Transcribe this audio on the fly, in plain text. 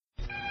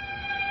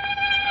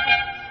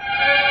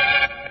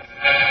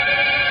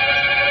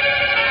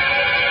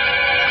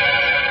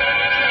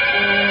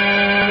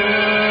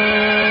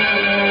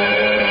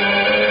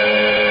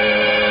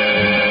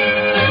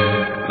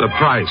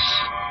Price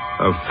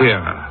of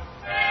Fear.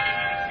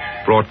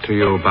 Brought to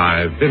you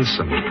by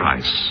Vincent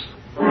Price.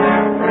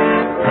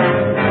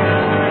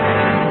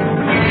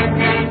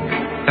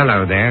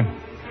 Hello there.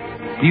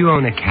 Do you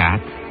own a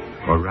cat?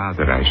 Or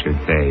rather, I should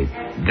say,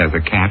 does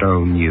a cat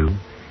own you?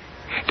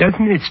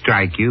 Doesn't it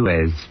strike you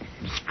as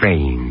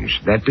strange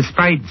that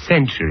despite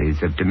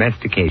centuries of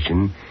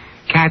domestication,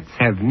 cats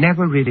have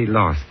never really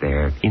lost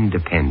their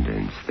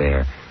independence,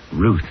 their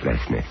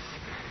ruthlessness?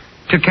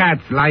 To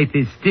cats, life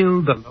is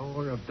still the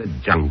lore of the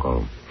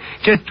jungle.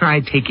 Just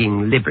try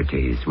taking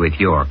liberties with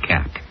your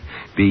cat.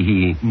 Be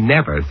he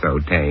never so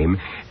tame,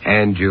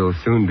 and you'll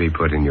soon be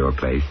put in your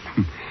place.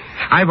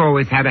 I've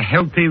always had a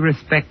healthy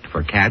respect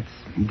for cats,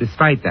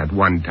 despite that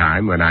one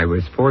time when I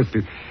was forced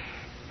to...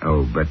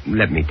 Oh, but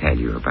let me tell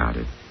you about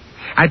it.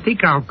 I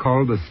think I'll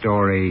call the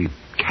story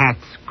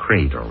Cat's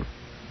Cradle.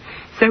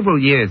 Several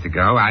years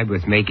ago, I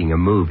was making a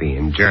movie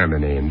in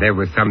Germany, and there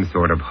was some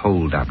sort of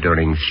hold-up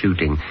during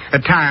shooting, a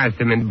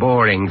tiresome and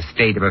boring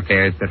state of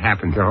affairs that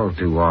happens all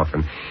too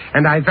often.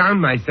 And I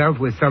found myself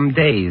with some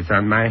days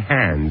on my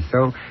hands,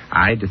 so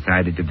I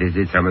decided to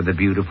visit some of the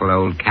beautiful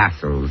old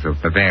castles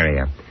of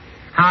Bavaria.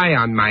 High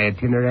on my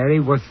itinerary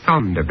was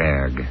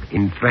Sonderberg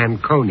in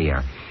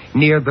Franconia,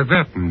 near the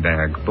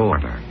Württemberg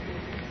border.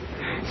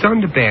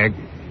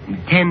 Sonderberg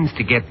tends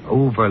to get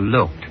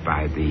overlooked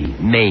by the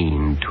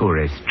main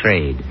tourist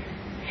trade.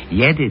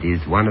 Yet it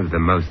is one of the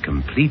most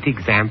complete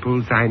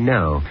examples I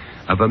know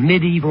of a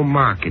medieval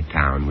market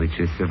town which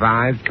has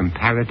survived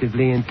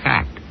comparatively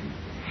intact.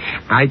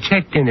 I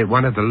checked in at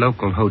one of the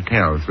local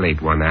hotels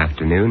late one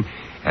afternoon,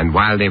 and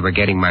while they were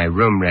getting my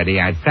room ready,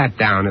 I sat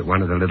down at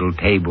one of the little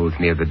tables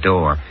near the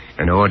door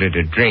and ordered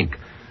a drink.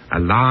 A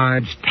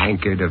large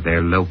tankard of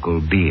their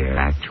local beer,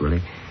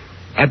 actually.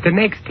 At the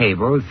next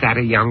table sat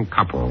a young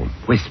couple,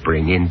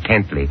 whispering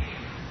intently,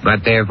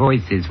 but their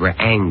voices were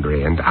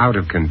angry and out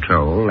of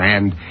control,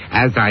 and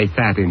as I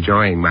sat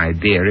enjoying my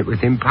beer, it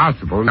was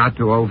impossible not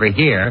to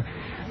overhear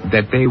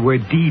that they were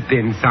deep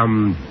in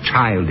some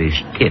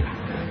childish tiff.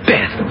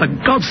 Beth, for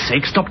God's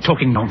sake, stop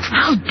talking nonsense.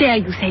 How dare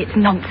you say it's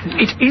nonsense?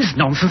 It is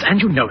nonsense,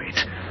 and you know it.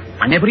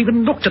 I never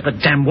even looked at the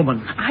damn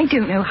woman. I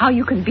don't know how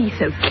you can be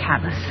so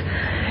callous.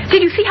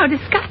 Did you see how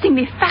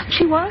disgustingly fat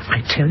she was? I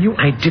tell you,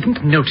 I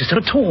didn't notice her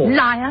at all.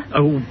 Liar.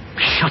 Oh,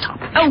 shut up.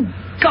 Oh,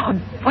 God,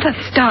 what a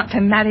start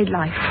to married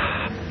life.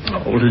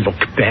 Oh, look,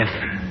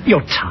 Beth,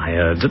 you're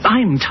tired.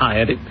 I'm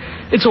tired.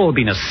 It's all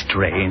been a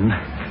strain.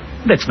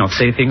 Let's not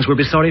say things we'll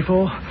be sorry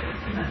for.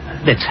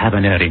 Let's have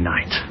an early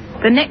night.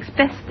 The next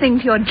best thing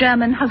to your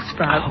German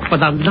Hausfrau. Oh, for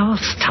the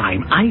last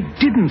time, I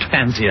didn't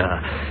fancy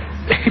her.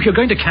 If you're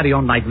going to carry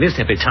on like this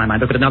every time I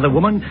look at another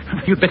woman,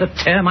 you'd better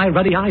tear my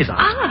ruddy eyes out.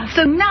 Ah,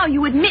 so now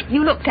you admit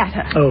you looked at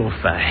her. Oh,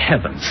 for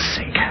heaven's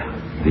sake.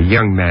 The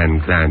young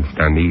man glanced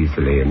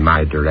uneasily in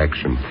my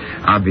direction,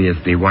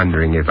 obviously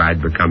wondering if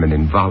I'd become an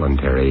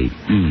involuntary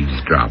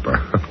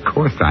eavesdropper. Of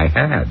course I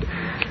had.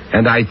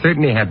 And I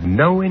certainly had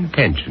no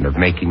intention of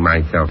making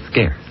myself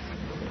scarce.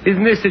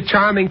 Isn't this a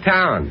charming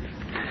town?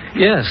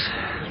 Yes,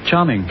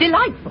 charming.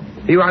 Delightful.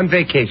 You on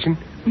vacation?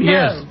 No.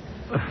 Yes.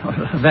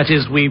 That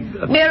is,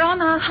 We're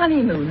on our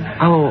honeymoon.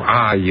 Oh,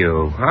 are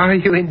you? Are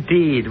you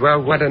indeed?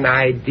 Well, what an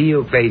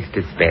ideal place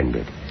to spend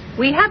it.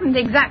 We haven't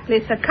exactly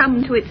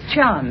succumbed to its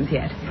charms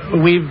yet.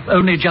 We've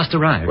only just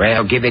arrived.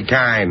 Well, give it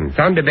time.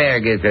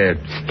 Sonderberg is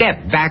a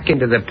step back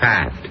into the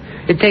past.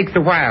 It takes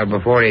a while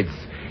before its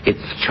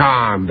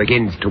charm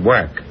begins to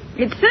work.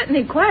 It's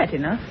certainly quiet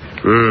enough.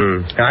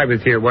 I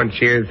was here once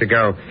years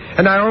ago,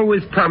 and I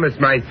always promised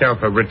myself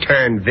a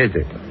return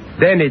visit.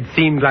 Then it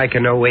seemed like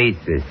an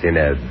oasis in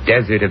a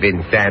desert of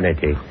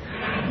insanity.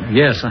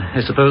 Yes,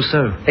 I suppose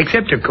so.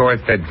 Except, of course,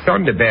 that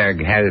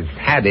Sonderberg has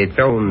had its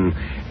own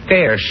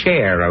fair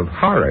share of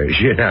horrors,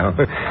 you know.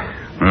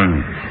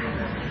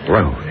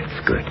 Whoa,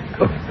 that's good.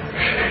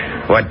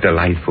 Oh, what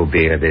delightful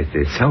beer this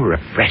is. So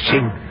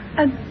refreshing.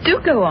 Do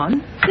go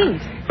on,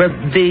 please. Well,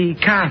 the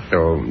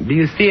castle, do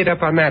you see it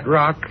up on that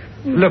rock?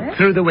 Yes. Look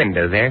through the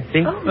window there,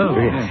 see? Oh,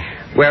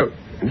 yes. Well,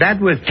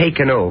 that was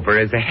taken over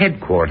as a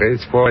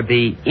headquarters for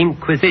the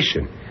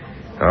Inquisition.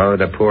 Oh,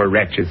 the poor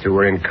wretches who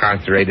were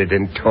incarcerated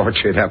and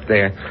tortured up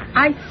there.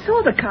 I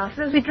saw the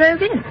castle as we drove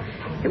in.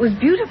 It was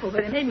beautiful,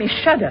 but it made me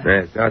shudder.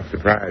 That's not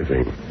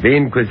surprising. The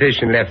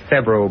Inquisition left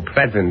several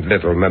pleasant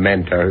little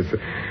mementos,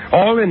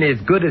 all in as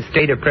good a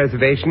state of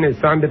preservation as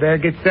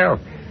Sonderberg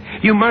itself.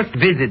 You must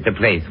visit the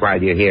place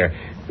while you're here.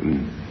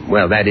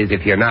 Well, that is,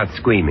 if you're not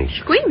squeamish.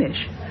 Squeamish?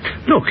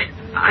 Look,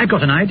 I've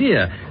got an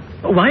idea.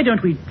 Why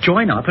don't we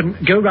join up and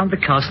go round the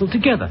castle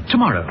together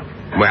tomorrow?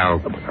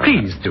 Well,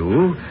 please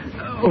do.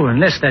 Oh,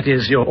 unless, that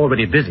is, you're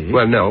already busy.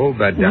 Well, no,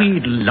 but...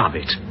 We'd love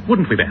it,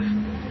 wouldn't we,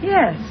 Beth?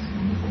 Yes.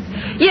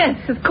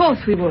 Yes, of course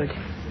we would.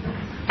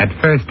 At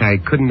first, I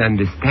couldn't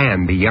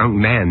understand the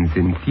young man's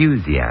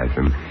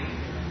enthusiasm.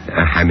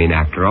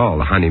 After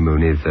all, a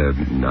honeymoon is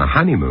a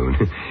honeymoon.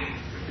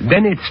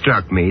 Then it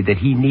struck me that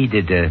he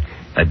needed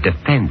a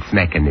defense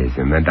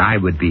mechanism, and I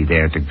would be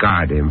there to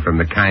guard him from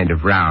the kind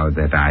of row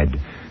that I'd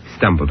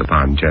stumbled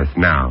upon just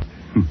now.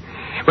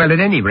 Well, at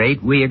any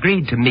rate, we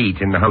agreed to meet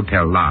in the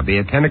hotel lobby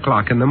at 10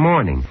 o'clock in the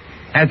morning.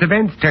 As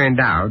events turned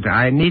out,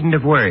 I needn't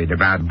have worried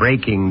about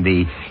breaking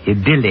the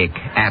idyllic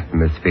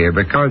atmosphere,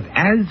 because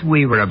as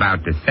we were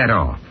about to set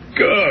off...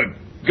 Good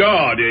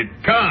God, it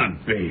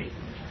can't be.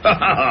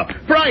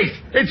 Bryce,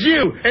 it's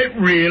you. It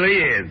really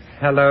is.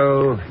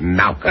 Hello,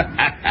 Malcolm.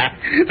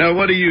 Now,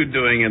 what are you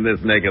doing in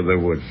this neck of the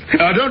woods?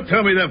 Don't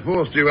tell me they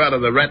forced you out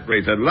of the rat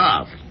race at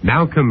last.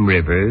 Malcolm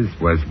Rivers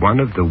was one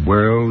of the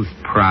world's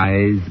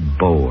prize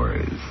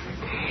boars.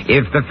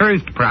 If the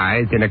first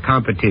prize in a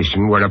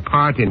competition were a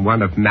part in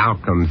one of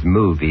Malcolm's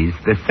movies,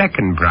 the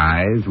second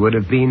prize would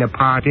have been a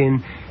part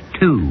in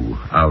 2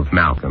 of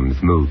Malcolm's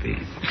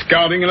movies.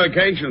 Scouting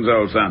locations,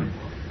 old son.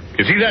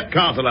 You see that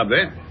castle up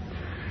there?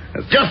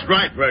 It's just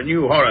right for a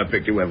new horror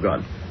picture we've got.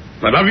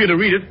 I'd love you to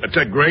read it. It's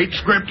a great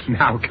script.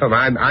 Malcolm,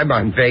 I'm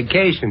on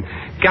vacation.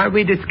 Can't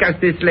we discuss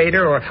this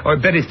later, or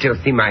better still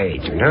see my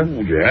agent, huh?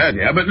 Oh,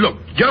 yeah, but look,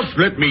 just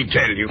let me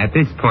tell you. At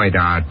this point,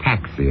 our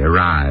taxi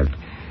arrived.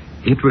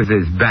 It was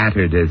as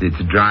battered as its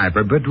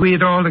driver, but we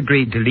had all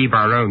agreed to leave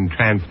our own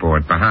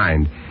transport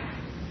behind.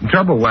 The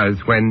trouble was,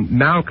 when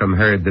Malcolm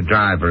heard the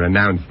driver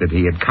announce that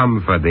he had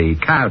come for the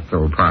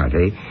castle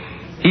party,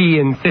 he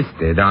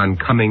insisted on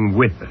coming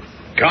with us.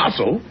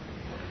 Castle?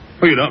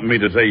 Well, you don't mean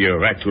to say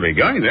you're actually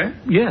going there?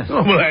 Yes.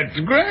 Oh, well, that's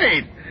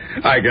great.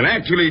 I can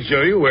actually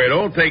show you where it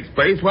all takes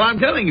place while I'm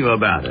telling you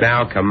about it.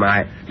 Malcolm,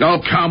 Oh,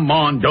 come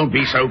on, don't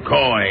be so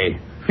coy.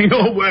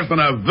 You're worse than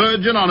a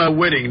virgin on a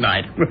wedding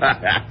night.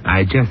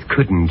 I just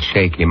couldn't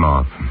shake him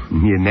off.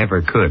 You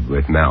never could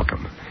with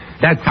Malcolm.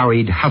 That's how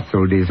he'd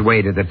hustled his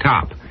way to the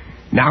top.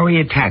 Now he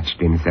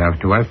attached himself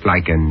to us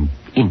like an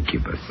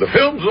incubus. The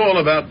film's all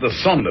about the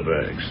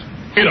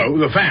Sonderbergs. You know,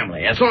 the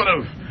family, a sort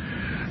of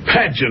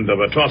pageant of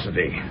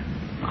atrocity.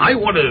 I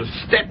want to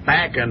step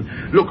back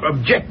and look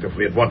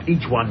objectively at what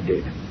each one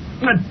did.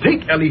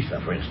 Take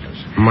Elisa, for instance.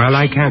 Well,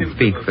 I can't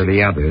speak for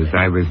the others.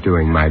 I was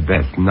doing my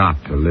best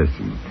not to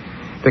listen.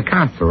 The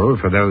castle,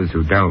 for those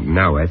who don't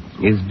know it,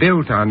 is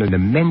built on an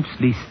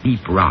immensely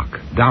steep rock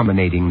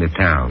dominating the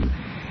town.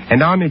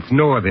 And on its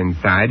northern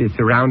side is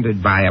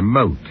surrounded by a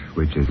moat,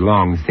 which has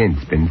long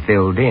since been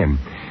filled in.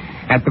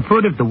 At the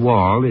foot of the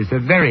wall is a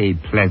very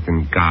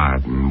pleasant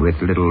garden with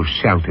little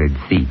sheltered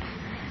seats.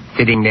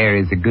 Sitting there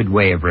is a good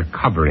way of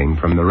recovering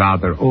from the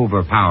rather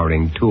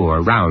overpowering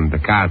tour round the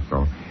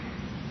castle.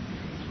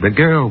 The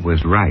girl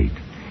was right.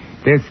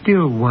 There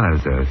still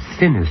was a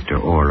sinister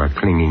aura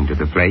clinging to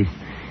the place,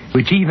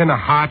 which even a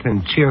hot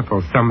and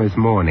cheerful summer's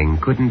morning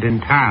couldn't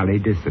entirely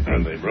dissipate.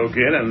 And they broke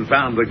in and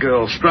found the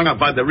girl strung up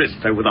by the wrist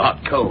over the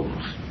hot coals.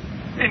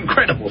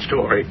 Incredible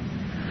story.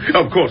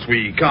 Of course,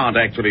 we can't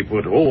actually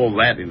put all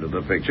that into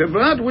the picture,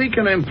 but we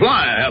can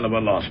imply a hell of a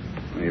lot.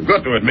 You've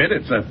got to admit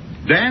it's a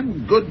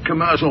damn good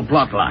commercial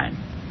plot line.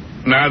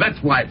 Now,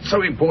 that's why it's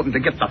so important to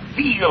get the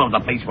feel of the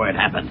place where it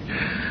happened.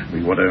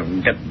 We want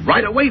to get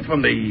right away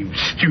from the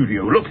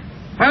studio look.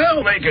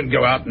 Well, they can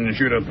go out and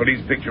shoot a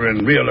police picture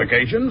in real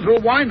locations, or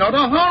why not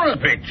a horror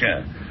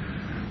picture?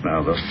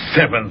 Now, the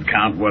 7th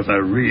Count was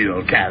a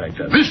real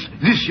character.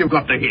 This you've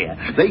got to hear.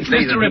 They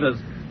say Mr. Rivers,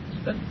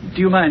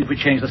 do you mind if we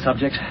change the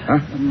subject? Huh?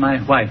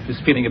 My wife is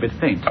feeling a bit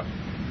faint.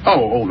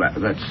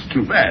 That's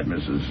too bad,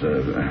 Mrs.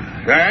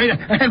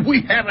 And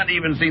we haven't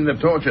even seen the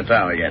torture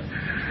tower yet.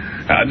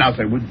 Now,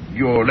 sir, would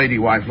your lady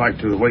wife like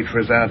to wait for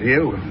us out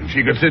here?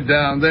 She could sit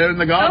down there in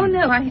the garden. Oh,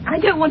 no, I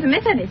don't want to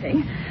miss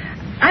anything.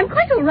 I'm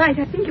quite all right.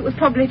 I think it was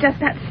probably just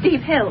that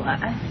steep hill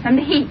and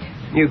the heat.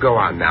 You go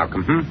on,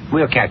 Malcolm.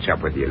 We'll catch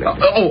up with you later.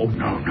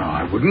 No,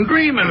 I wouldn't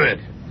dream of it.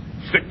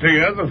 Stick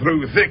together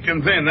through thick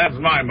and thin. That's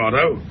my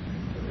motto.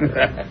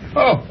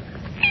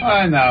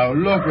 I know.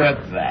 Look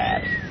at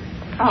that.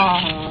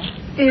 Oh,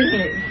 isn't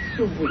it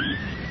sweet?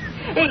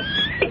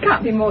 It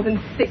can't be more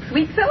than 6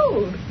 weeks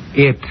old.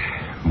 It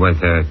was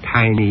a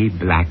tiny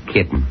black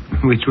kitten,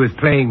 which was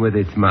playing with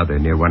its mother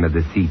near one of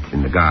the seats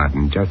in the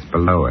garden just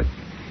below us.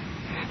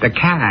 The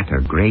cat,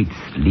 a great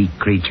sleek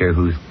creature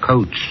whose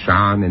coat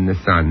shone in the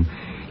sun,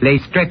 lay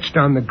stretched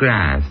on the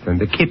grass, and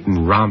the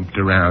kitten romped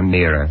around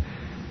near her.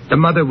 The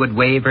mother would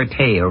wave her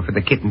tail for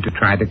the kitten to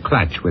try to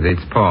clutch with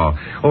its paw,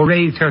 or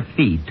raise her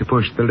feet to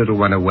push the little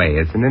one away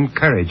as an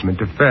encouragement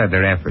to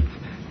further efforts.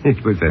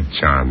 It was a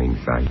charming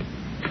sight.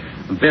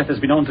 Beth has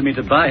been on to me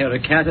to buy her a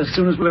cat as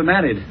soon as we were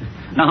married.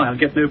 Now I'll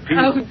get no peace.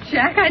 Oh,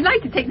 Jack, I'd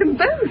like to take them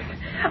both.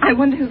 I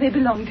wonder who they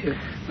belong to.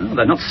 Oh,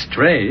 they're not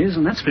strays,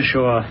 and that's for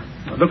sure.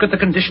 Look at the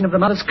condition of the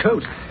mother's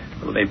coat.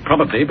 Well, they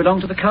probably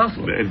belong to the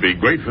castle. It'd be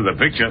great for the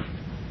picture.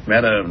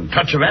 Add a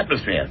touch of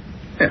atmosphere.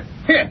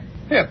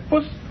 Here,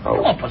 Puss.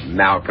 Oh, Puss.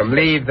 Malcolm,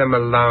 leave them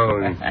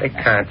alone. They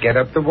can't get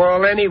up the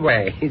wall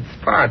anyway.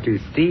 It's far too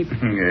steep.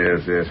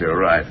 Yes, you're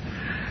right.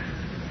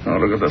 Oh,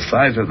 look at the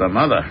size of the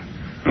mother.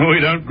 We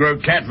don't grow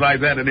cats like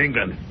that in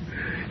England.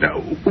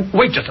 Now,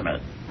 wait just a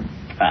minute.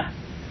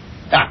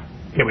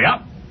 Here we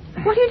are.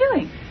 What are you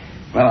doing?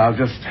 Well, I'll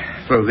just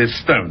throw this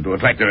stone to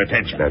attract their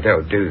attention. No,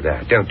 don't do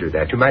that. Don't do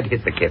that. You might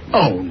hit the kitten.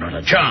 Oh, not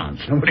a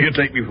chance. What do you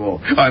take me for?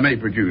 I may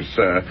produce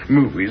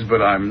movies,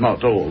 but I'm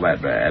not all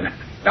that bad.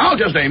 I'll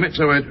just aim it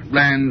so it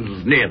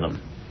lands near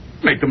them.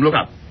 Make them look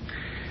up.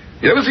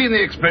 You ever seen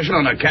the expression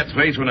on a cat's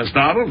face when it's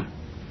startled?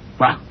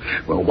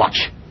 Well, watch.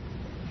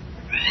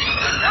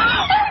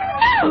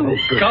 Oh,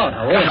 God.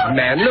 Oh,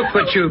 man, look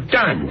what you've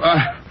done.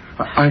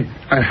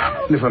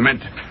 I never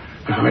meant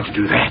to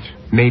do that.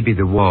 Maybe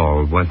the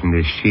wall wasn't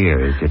as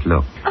sheer as it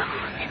looked.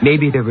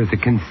 Maybe there was a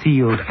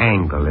concealed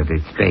angle at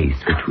its base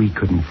which we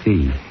couldn't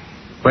see.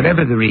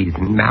 Whatever the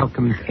reason,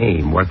 Malcolm's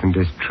aim wasn't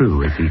as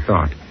true as he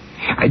thought.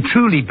 I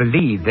truly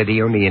believe that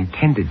he only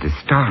intended to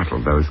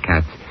startle those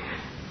cats.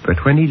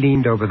 But when he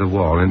leaned over the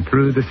wall and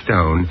threw the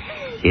stone,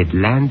 it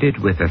landed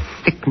with a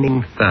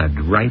sickening thud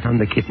right on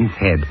the kitten's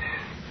head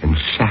and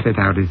shattered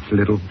out its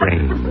little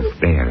brains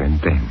there and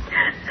then.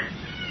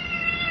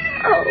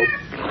 Oh,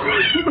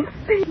 poor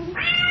thing.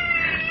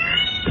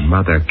 The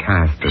mother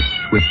cast a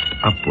swift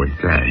upward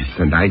glance,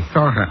 and I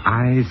saw her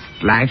eyes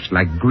flash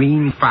like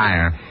green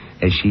fire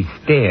as she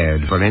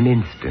stared for an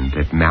instant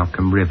at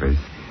Malcolm Rivers.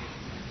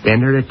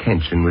 Then her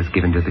attention was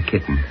given to the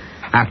kitten.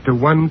 After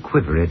one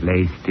quiver, it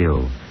lay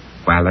still,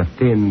 while a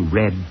thin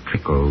red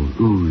trickle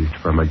oozed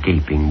from a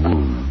gaping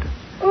wound.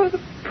 Oh, the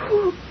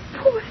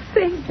poor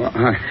thing. Well,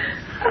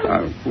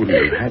 I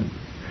wouldn't have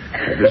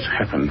had this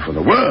happen for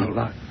the world.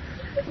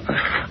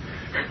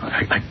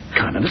 I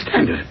can't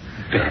understand it.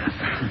 Beth,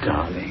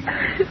 darling.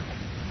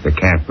 The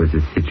cat was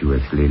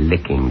assiduously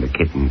licking the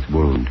kitten's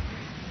wound,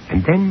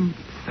 and then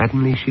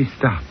suddenly she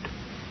stopped.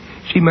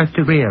 She must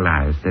have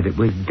realized that it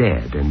was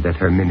dead and that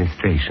her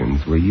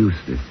ministrations were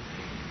useless.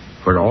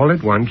 For all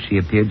at once she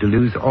appeared to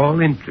lose all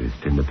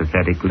interest in the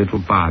pathetic little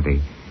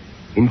body.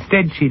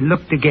 Instead, she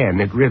looked again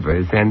at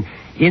Rivers, and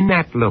in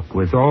that look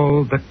was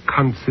all the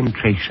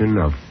concentration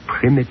of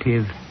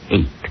primitive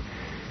hate.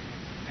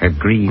 Her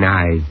green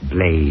eyes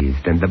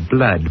blazed, and the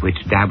blood which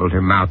dabbled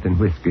her mouth and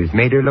whiskers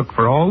made her look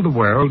for all the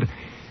world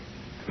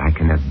like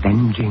an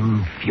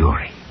avenging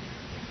fury.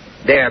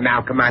 There,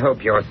 Malcolm, I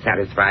hope you're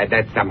satisfied.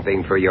 That's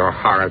something for your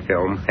horror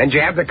film. And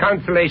you have the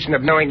consolation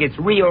of knowing it's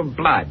real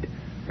blood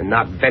and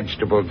not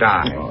vegetable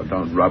dye. Oh,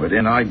 don't rub it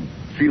in. I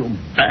feel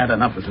bad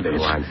enough as it is.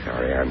 Oh, I'm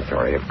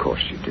sorry. Of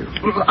course you do.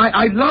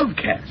 I love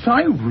cats.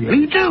 I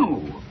really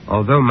do.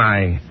 Although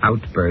my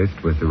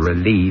outburst was a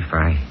relief,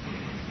 I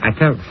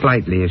felt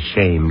slightly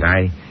ashamed.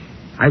 I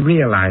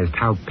realized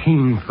how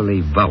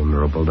painfully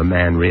vulnerable the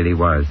man really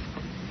was.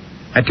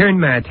 I turned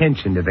my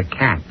attention to the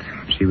cat.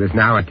 She was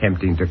now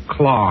attempting to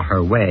claw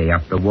her way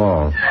up the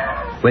wall.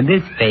 When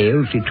this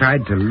failed, she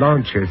tried to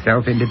launch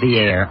herself into the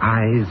air,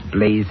 eyes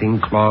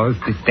blazing, claws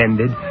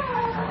distended,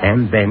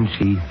 and then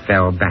she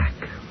fell back.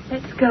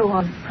 Let's go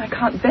on. I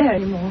can't bear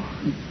any more.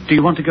 Do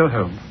you want to go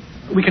home?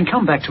 We can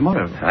come back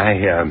tomorrow.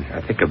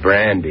 I think a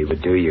brandy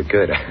would do you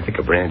good. I think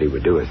a brandy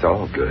would do us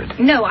all good.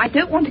 No, I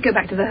don't want to go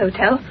back to the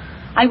hotel.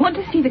 I want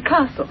to see the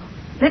castle.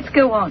 Let's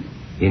go on.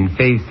 In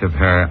face of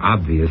her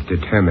obvious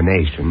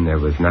determination, there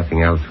was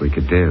nothing else we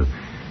could do.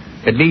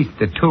 At least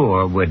the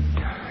tour would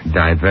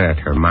divert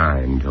her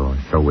mind, or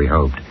so we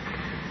hoped.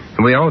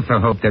 And we also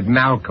hoped that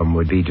Malcolm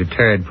would be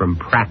deterred from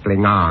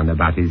prattling on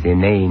about his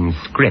inane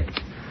script.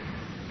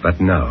 But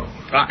no.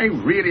 I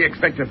really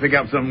expect to pick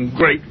up some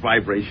great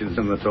vibrations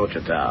in the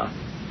torture tower.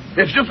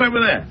 It's just over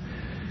there.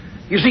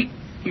 You see,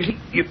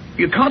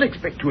 you can't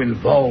expect to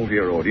involve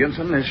your audience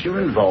unless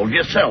you're involved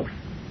yourself.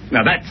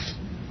 Now,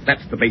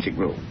 that's the basic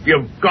rule.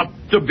 You've got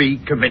to be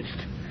convinced.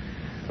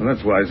 And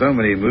that's why so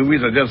many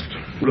movies are just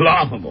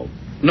laughable.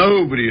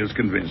 Nobody is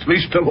convinced,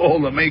 least of all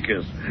the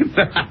makers.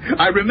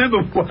 I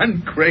remember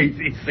one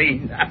crazy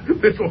scene.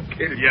 This will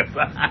kill you.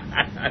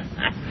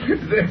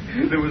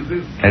 There was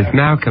this... As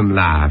Malcolm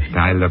laughed,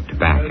 I looked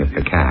back at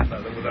the cat.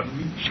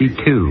 She,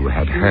 too,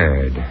 had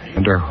heard,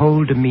 and her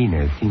whole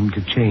demeanor seemed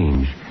to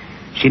change.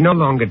 She no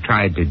longer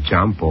tried to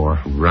jump or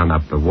run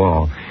up the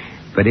wall,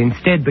 but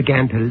instead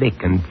began to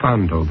lick and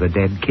fondle the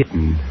dead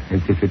kitten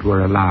as if it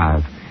were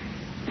alive.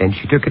 Then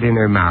she took it in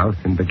her mouth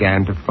and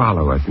began to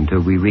follow us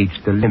until we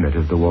reached the limit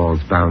of the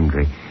wall's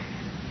boundary.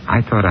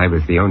 I thought I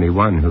was the only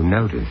one who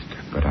noticed,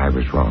 but I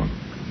was wrong.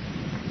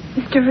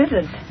 Mr.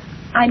 Rivers,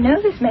 I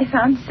know this may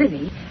sound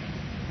silly,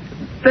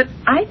 but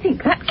I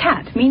think that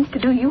cat means to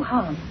do you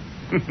harm.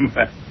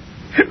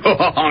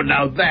 Oh,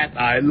 now that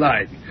I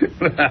like.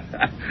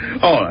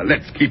 Oh,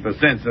 let's keep a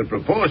sense of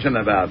proportion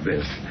about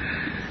this.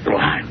 Well,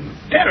 I'm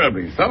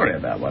terribly sorry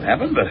about what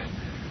happened, but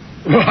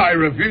I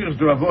refuse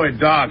to avoid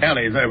dark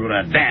alleys over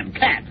a damn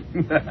cat.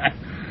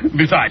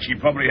 Besides, she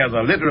probably has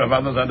a litter of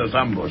others under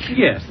some bush.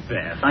 Yes,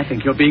 Beth, I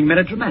think you're being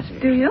melodramatic.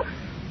 Do you?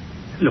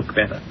 Look,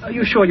 Beth, are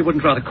you sure you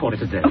wouldn't rather call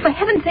it a day? Oh, for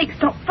heaven's sake,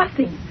 stop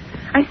fussing.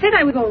 I said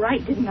I was all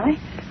right, didn't I?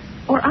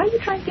 Or are you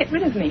trying to get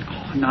rid of me?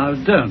 Oh, now,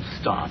 don't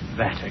start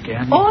that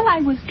again. All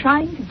I was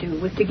trying to do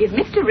was to give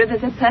Mr.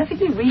 Rivers a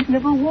perfectly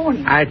reasonable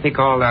warning. I think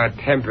all our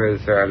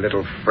tempers are a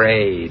little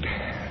frayed.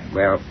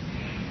 Well,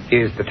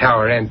 here's the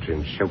tower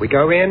entrance. Shall we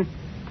go in?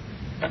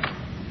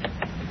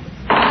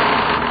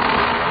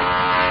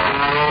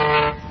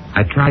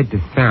 I tried to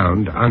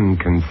sound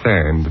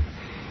unconcerned,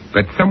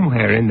 but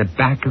somewhere in the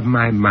back of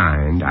my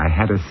mind I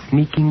had a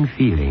sneaking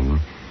feeling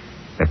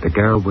that the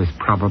girl was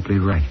probably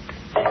right.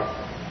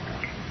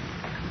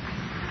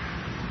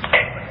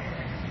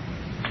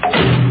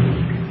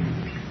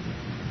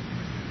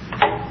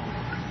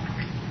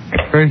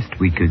 first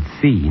we could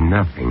see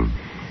nothing.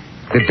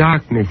 The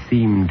darkness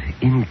seemed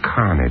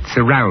incarnate,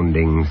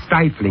 surrounding,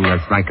 stifling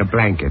us like a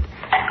blanket.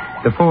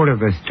 The four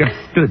of us just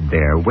stood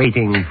there,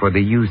 waiting for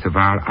the use of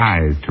our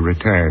eyes to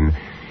return.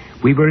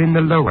 We were in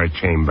the lower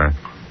chamber.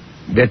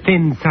 The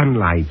thin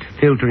sunlight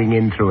filtering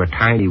in through a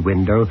tiny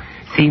window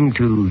seemed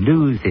to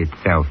lose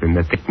itself in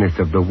the thickness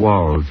of the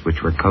walls,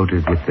 which were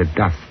coated with the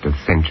dust of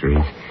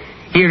centuries.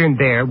 Here and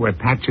there were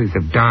patches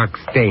of dark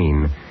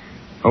stain.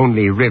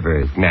 Only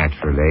Rivers,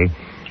 naturally,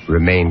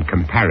 remained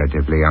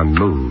comparatively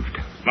unmoved.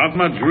 Not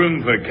much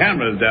room for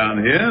cameras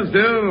down here.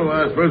 Still,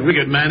 I suppose we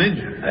could manage.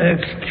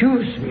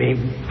 Excuse me,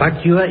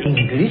 but you are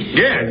English?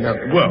 Yes.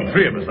 Well,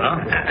 three of us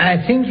are.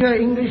 I think your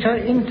English are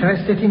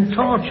interested in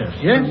tortures,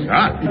 yes?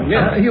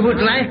 Yes. You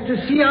would like to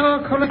see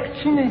our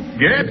collection?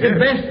 Yes. The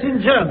best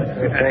in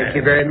Germany. Thank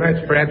you very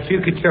much. Perhaps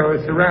you could show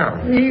us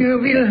around. You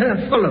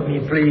will follow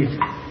me, please.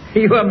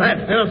 You are my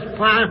first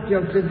party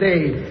of the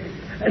day.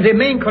 The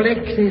main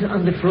collection is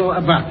on the floor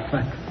above.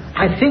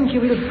 I think you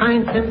will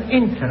find them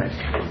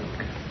interesting.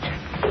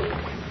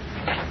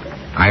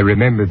 I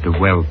remembered the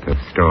wealth of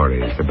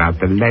stories about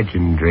the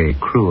legendary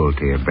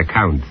cruelty of the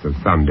Counts of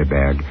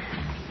Sonderberg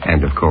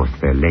and, of course,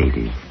 their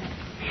ladies.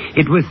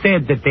 It was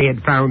said that they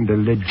had found a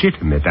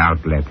legitimate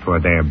outlet for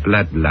their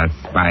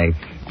bloodlusts by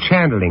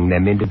channeling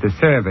them into the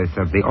service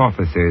of the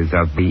officers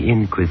of the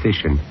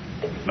Inquisition.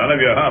 None of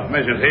your half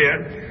measures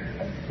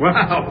here.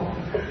 Wow.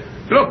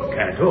 Look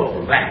at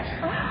all that.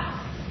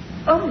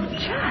 Oh,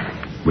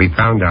 Jack. We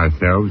found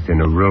ourselves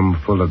in a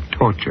room full of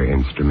torture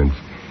instruments.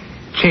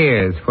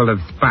 Chairs full of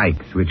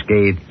spikes which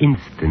gave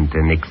instant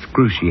and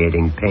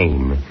excruciating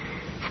pain.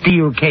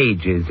 Steel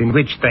cages in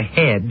which the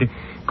head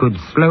could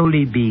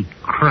slowly be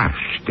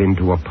crushed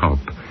into a pulp.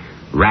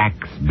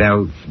 Racks,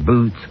 belts,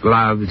 boots,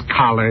 gloves,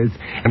 collars,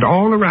 and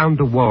all around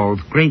the walls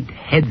great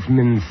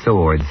headsmen's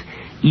swords,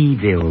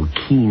 evil,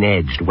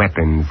 keen-edged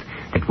weapons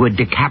that would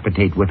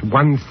decapitate with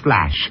one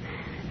slash,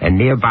 and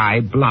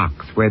nearby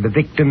blocks where the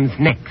victims'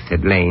 necks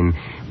had lain,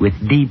 with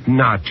deep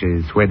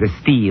notches where the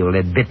steel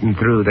had bitten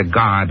through the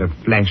guard of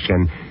flesh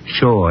and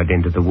shored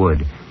into the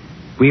wood.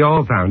 We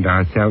all found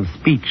ourselves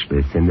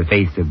speechless in the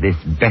face of this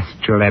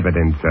bestial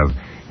evidence of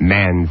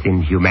man's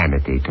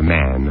inhumanity to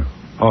man.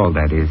 All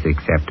that is,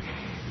 except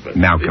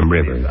Malcolm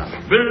Rivers.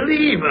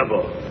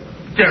 Unbelievable.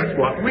 Just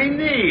what we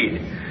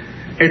need.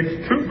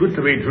 It's too good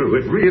to be true.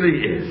 It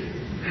really is.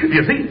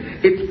 You see,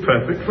 it's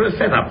perfect for a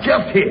setup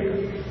just here.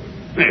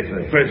 It's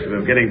a question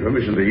of getting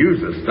permission to use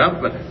this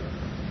stuff, but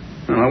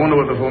I wonder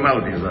what the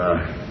formalities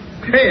are.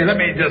 Hey, let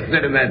me just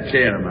sit in that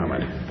chair a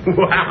moment.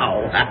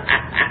 Wow.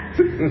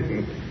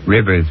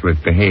 Rivers was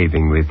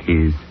behaving with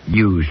his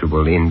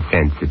usual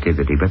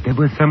insensitivity, but there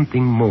was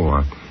something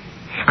more.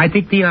 I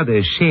think the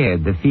others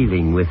shared the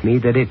feeling with me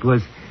that it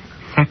was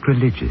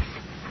sacrilegious.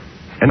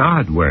 An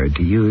odd word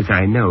to use,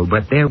 I know,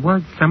 but there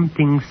was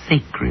something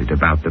sacred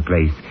about the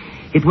place.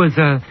 It was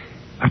a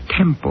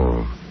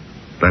temple,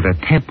 but a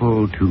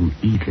temple to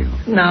evil.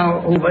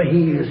 Now, over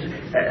here,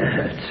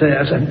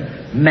 sirs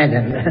and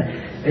madam,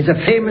 is a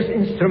famous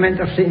instrument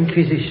of the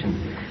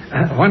Inquisition.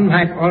 One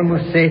might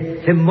almost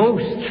say the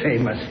most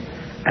famous,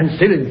 and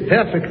still in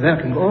perfect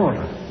working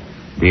order.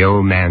 The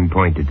old man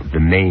pointed to the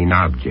main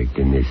object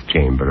in this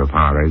chamber of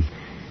horrors,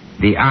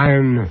 the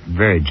Iron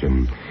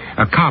Virgin,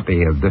 a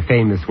copy of the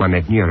famous one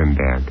at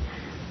Nuremberg.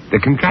 The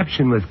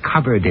contraption was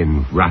covered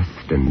in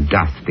rust and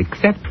dust,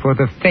 except for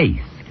the face,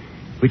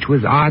 which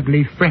was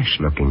oddly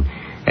fresh-looking,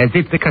 as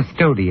if the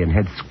custodian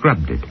had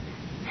scrubbed it.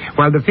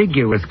 While the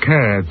figure was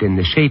curved in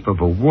the shape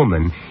of a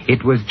woman,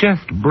 it was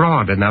just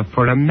broad enough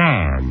for a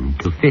man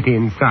to fit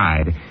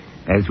inside,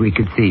 as we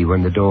could see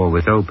when the door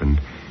was opened.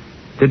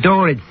 The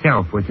door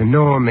itself was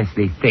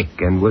enormously thick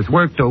and was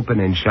worked open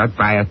and shut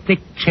by a thick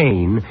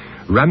chain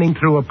running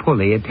through a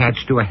pulley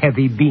attached to a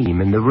heavy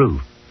beam in the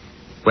roof.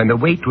 When the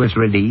weight was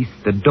released,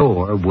 the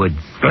door would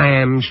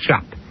slam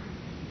shut.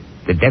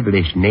 The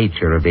devilish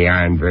nature of the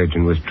Iron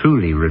Virgin was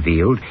truly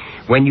revealed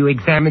when you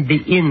examined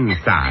the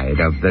inside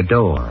of the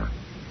door.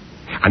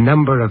 A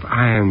number of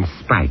iron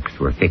spikes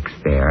were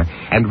fixed there,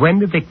 and when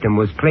the victim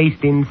was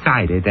placed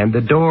inside it and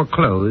the door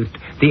closed,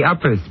 the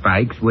upper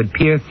spikes would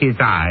pierce his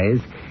eyes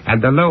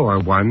and the lower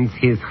ones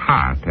his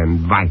heart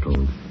and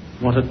vitals.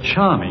 What a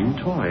charming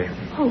toy.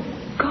 Oh,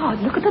 God,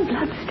 look at the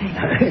bloodstain.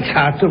 It's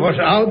hard to wash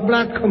out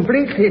blood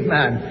completely,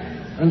 man.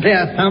 And there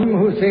are some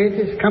who say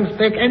it comes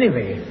back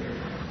anyway.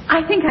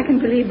 I think I can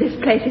believe this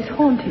place is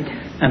haunted.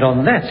 And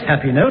on that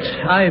happy note,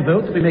 I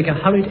vote that we make a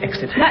hurried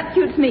exit. That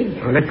suits me.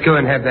 Well, let's go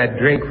and have that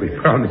drink we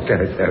promised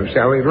ourselves,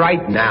 shall we?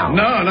 Right now.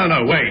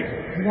 No,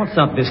 wait. What's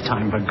up this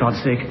time, for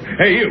God's sake?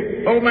 Hey,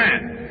 you, old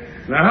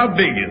man. Now, how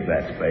big is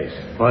that space?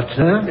 What,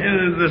 sir?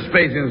 The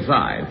space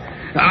inside.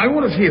 I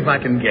want to see if I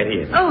can get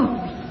in.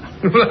 Oh.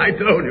 Well, I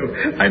told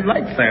you, I'd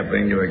like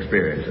sampling your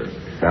experiences.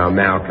 Now,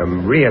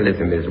 Malcolm,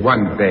 realism is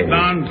one thing.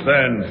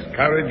 Nonsense.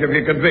 Courage of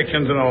your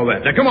convictions and all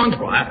that. Now, come on,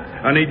 Squire.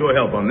 I need your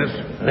help on this.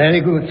 Very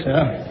good,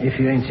 sir, if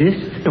you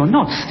insist. You're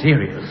not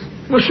serious.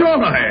 Well,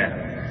 sure I am.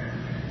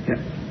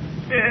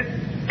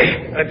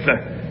 That's a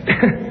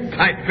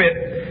tight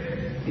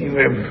fit. You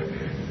have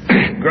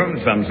grown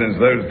some since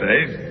those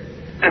days.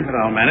 But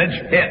I'll manage.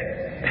 Here.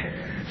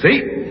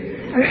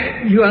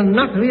 See? You are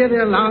not really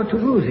allowed to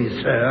do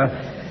this, sir.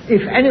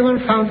 If anyone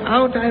found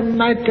out, I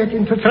might get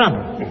into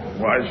trouble.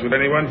 Why should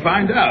anyone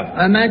find out?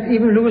 I might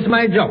even lose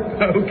my job.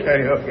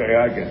 Okay,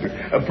 I get you.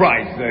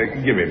 Price,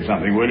 give him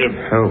something, will you?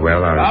 Oh,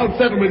 well, I'll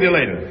settle with you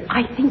later.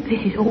 I think this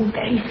is all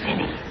very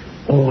silly.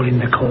 All in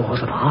the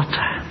cause of art.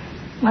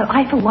 Well,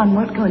 I, for one,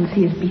 won't go and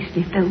see his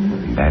beastly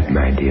film. That,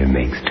 my dear,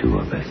 makes two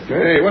of us.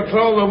 Hey, what's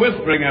all the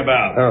whispering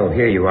about? Oh,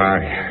 here you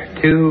are.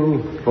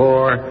 2,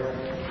 4,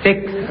 6.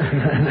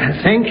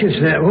 Thank you,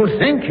 sir. Oh,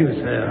 thank you,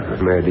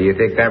 sir. Well, do you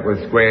think that will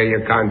square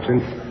your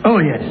conscience? Oh,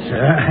 yes,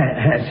 sir.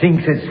 I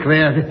think that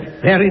squares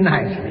it very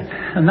nicely.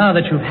 And now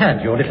that you've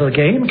had your little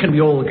game, can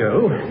we all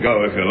go?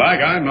 Go if you like.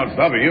 I'm not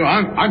stopping you.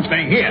 I'm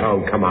staying here.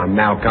 Oh, come on,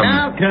 Malcolm.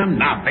 Malcolm,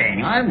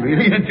 nothing. I'm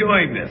really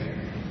enjoying this.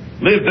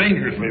 Live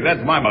dangerously.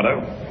 That's my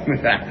motto.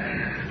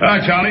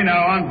 Charlie,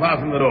 now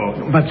unfasten the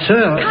door. But,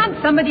 sir...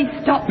 Can't somebody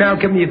stop?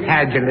 Malcolm, you've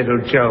had your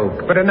little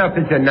joke, but enough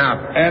is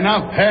enough.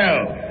 Enough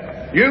hell.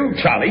 You,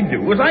 Charlie,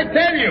 do as I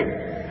tell you.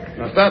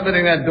 Now start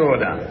letting that door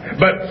down.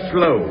 But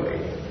slowly.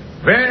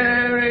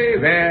 Very,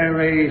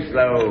 very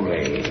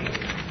slowly.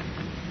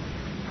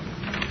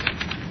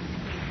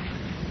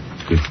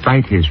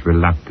 Despite his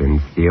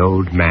reluctance, the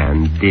old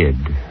man did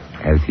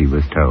as he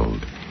was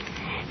told.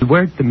 He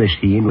worked the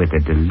machine with a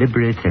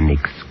deliberate and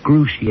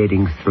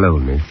excruciating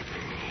slowness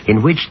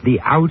in which the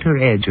outer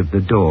edge of the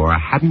door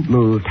hadn't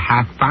moved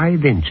half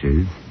 5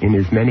 inches in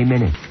as many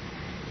minutes.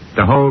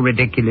 The whole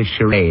ridiculous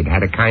charade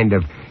had a kind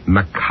of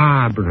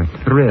macabre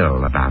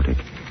thrill about it.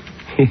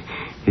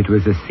 It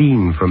was a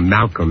scene from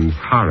Malcolm's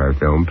horror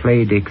film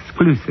played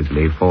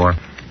exclusively for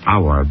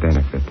our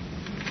benefit.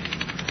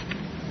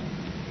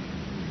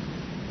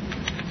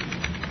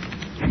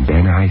 And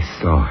then I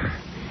saw her.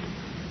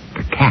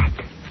 The cat.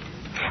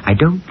 I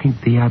don't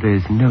think the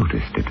others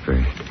noticed at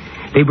first.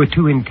 They were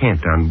too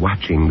intent on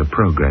watching the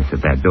progress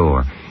of that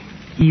door.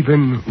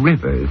 Even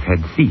Rivers had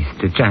ceased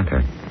to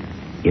chatter.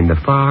 In the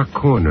far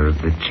corner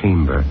of the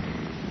chamber,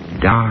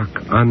 dark,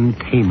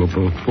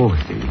 untamable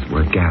forces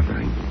were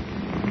gathering.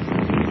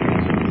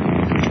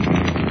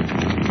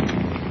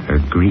 Her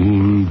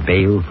green,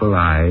 baleful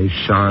eyes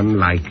shone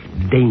like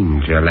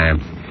danger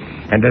lamps,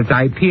 and as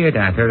I peered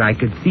at her, I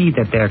could see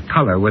that their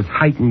color was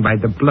heightened by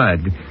the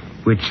blood,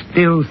 which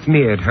still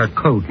smeared her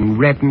coat and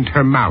reddened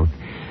her mouth.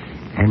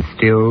 And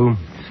still,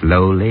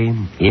 slowly,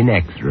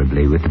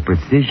 inexorably, with the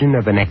precision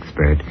of an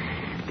expert,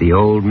 the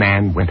old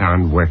man went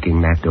on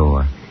working that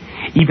door.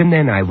 Even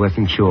then, I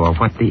wasn't sure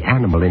what the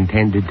animal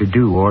intended to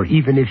do, or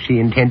even if she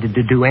intended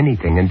to do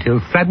anything, until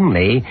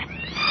suddenly...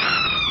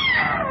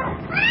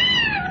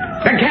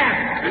 The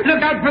cat!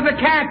 Look out for the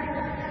cat!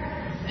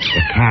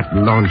 The cat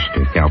launched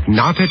herself,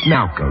 not at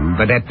Malcolm,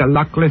 but at the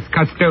luckless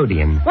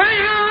custodian.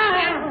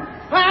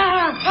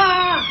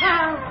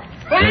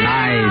 Her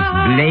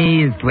eyes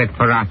blazed with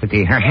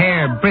ferocity. Her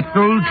hair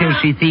bristled till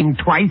she seemed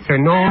twice her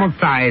normal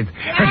size.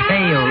 Her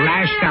tail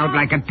lashed out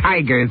like a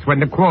tiger's when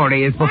the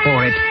quarry is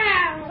before it.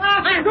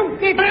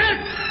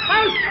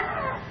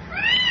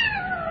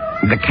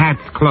 The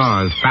cat's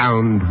claws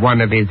found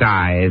one of his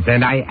eyes,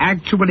 and I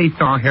actually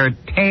saw her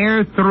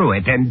tear through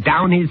it and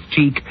down his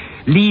cheek,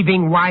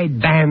 leaving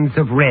wide bands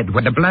of red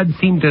where the blood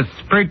seemed to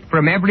spurt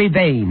from every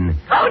vein.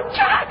 Oh,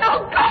 John!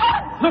 Oh,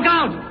 God! Look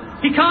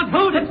out! He can't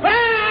hold it!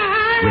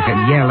 With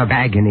a yell of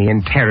agony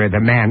and terror, the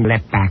man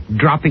leapt back,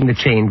 dropping the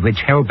chain which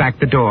held back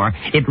the door.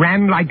 It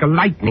ran like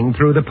lightning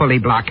through the pulley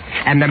block,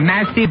 and the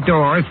massive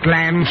door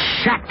slammed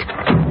shut.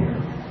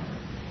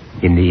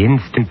 In the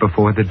instant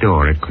before the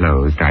door had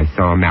closed, I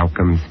saw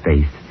Malcolm's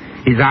face.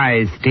 His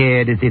eyes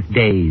stared as if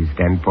dazed,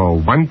 and for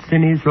once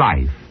in his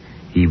life,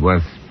 he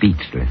was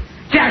speechless.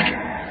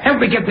 Jack! Help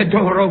me get the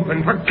door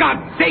open. For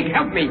God's sake,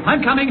 help me.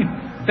 I'm coming.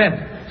 Beth,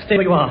 stay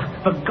where you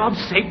are. For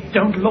God's sake,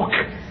 don't look.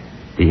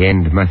 The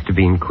end must have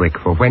been quick,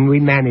 for when we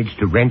managed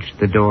to wrench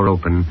the door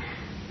open,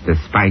 the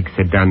spikes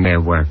had done their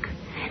work.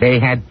 They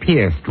had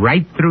pierced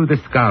right through the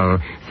skull,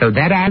 so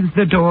that as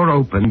the door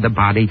opened, the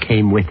body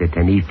came with it,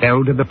 and he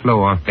fell to the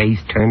floor, face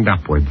turned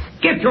upwards.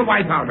 Get your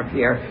wife out of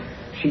here.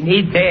 She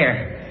needs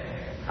air.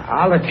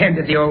 I'll attend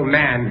to the old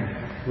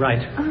man.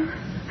 Right.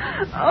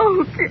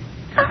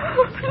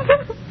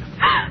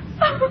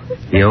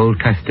 The old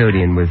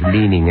custodian was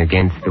leaning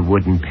against the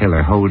wooden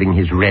pillar, holding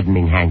his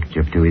reddening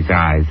handkerchief to his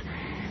eyes,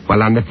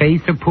 while on the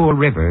face of poor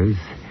Rivers,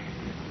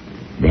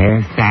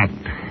 there sat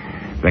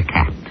the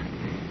cat,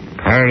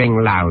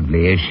 purring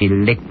loudly as she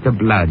licked the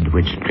blood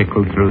which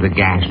trickled through the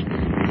gashed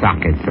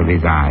sockets of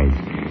his eyes.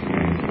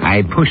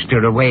 I pushed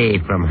her away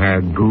from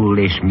her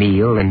ghoulish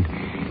meal, and,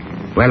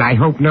 well, I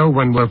hope no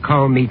one will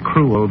call me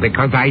cruel,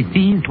 because I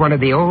seized one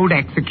of the old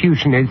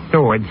executioner's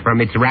swords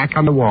from its rack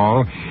on the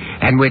wall,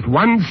 and with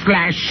one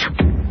slash,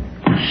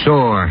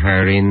 shore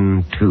her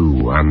in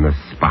two on the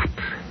spot.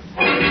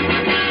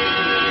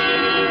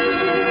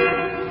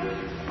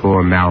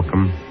 Poor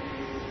Malcolm.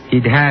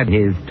 He'd had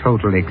his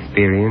total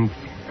experience,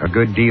 a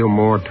good deal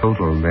more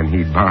total than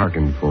he'd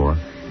bargained for.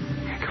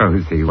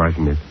 Cozy,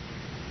 wasn't it?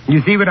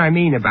 You see what I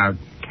mean about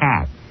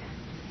cats?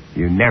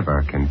 You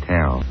never can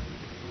tell.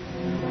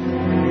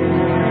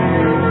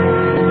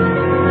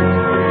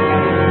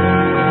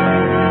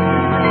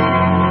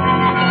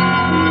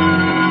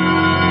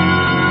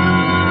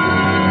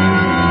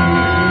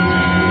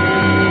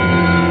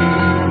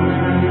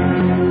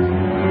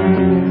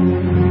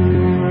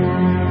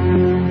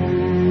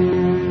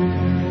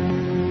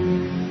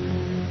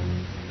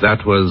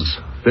 That was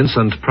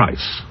Vincent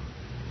Price,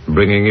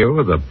 bringing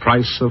you The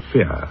Price of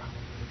Fear.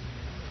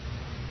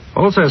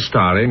 Also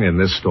starring in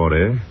this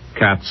story,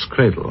 Cat's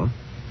Cradle,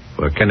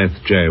 were Kenneth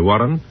J.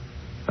 Warren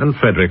and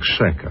Frederick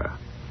Schrecker,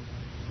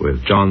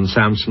 with John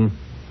Sampson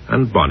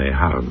and Bonnie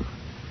Harron.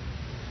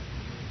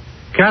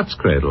 Cat's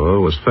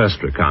Cradle was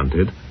first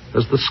recounted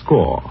as The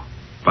Score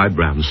by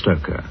Bram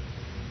Stoker,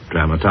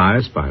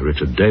 dramatized by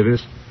Richard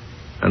Davis,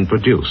 and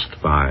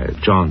produced by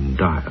John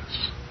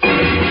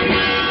Dias.